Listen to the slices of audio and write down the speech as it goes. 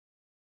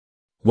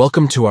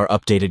Welcome to our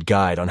updated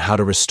guide on how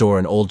to restore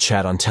an old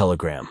chat on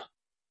Telegram.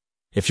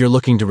 If you're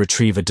looking to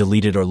retrieve a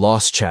deleted or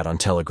lost chat on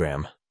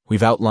Telegram,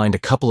 we've outlined a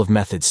couple of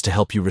methods to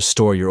help you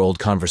restore your old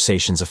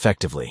conversations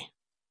effectively.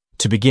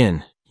 To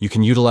begin, you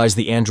can utilize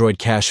the Android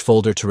Cache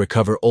folder to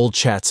recover old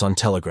chats on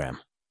Telegram.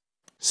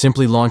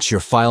 Simply launch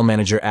your File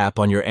Manager app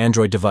on your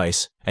Android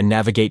device and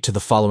navigate to the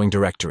following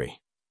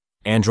directory: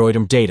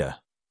 Android Data,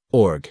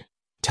 org,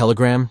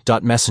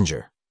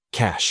 telegram.messenger,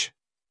 cache.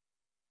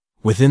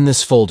 Within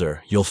this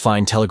folder, you'll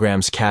find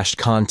Telegram's cached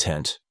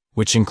content,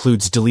 which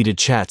includes deleted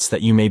chats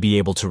that you may be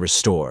able to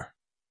restore.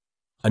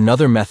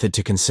 Another method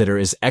to consider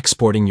is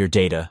exporting your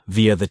data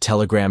via the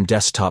Telegram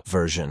desktop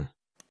version.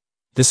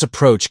 This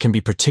approach can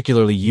be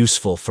particularly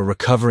useful for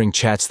recovering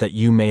chats that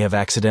you may have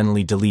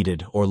accidentally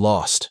deleted or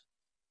lost.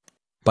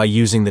 By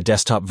using the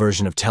desktop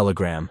version of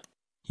Telegram,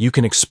 you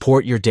can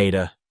export your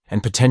data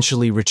and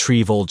potentially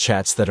retrieve old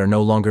chats that are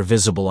no longer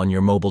visible on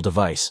your mobile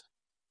device.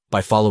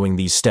 By following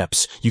these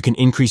steps, you can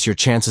increase your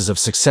chances of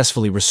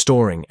successfully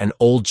restoring an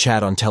old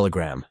chat on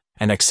Telegram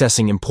and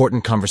accessing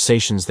important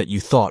conversations that you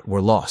thought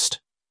were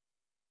lost.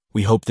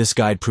 We hope this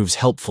guide proves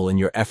helpful in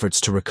your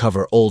efforts to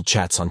recover old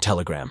chats on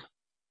Telegram.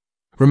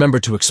 Remember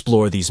to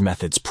explore these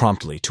methods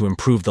promptly to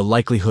improve the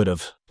likelihood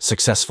of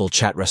successful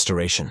chat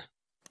restoration.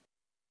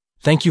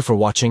 Thank you for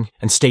watching,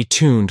 and stay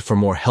tuned for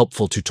more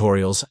helpful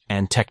tutorials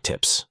and tech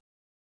tips.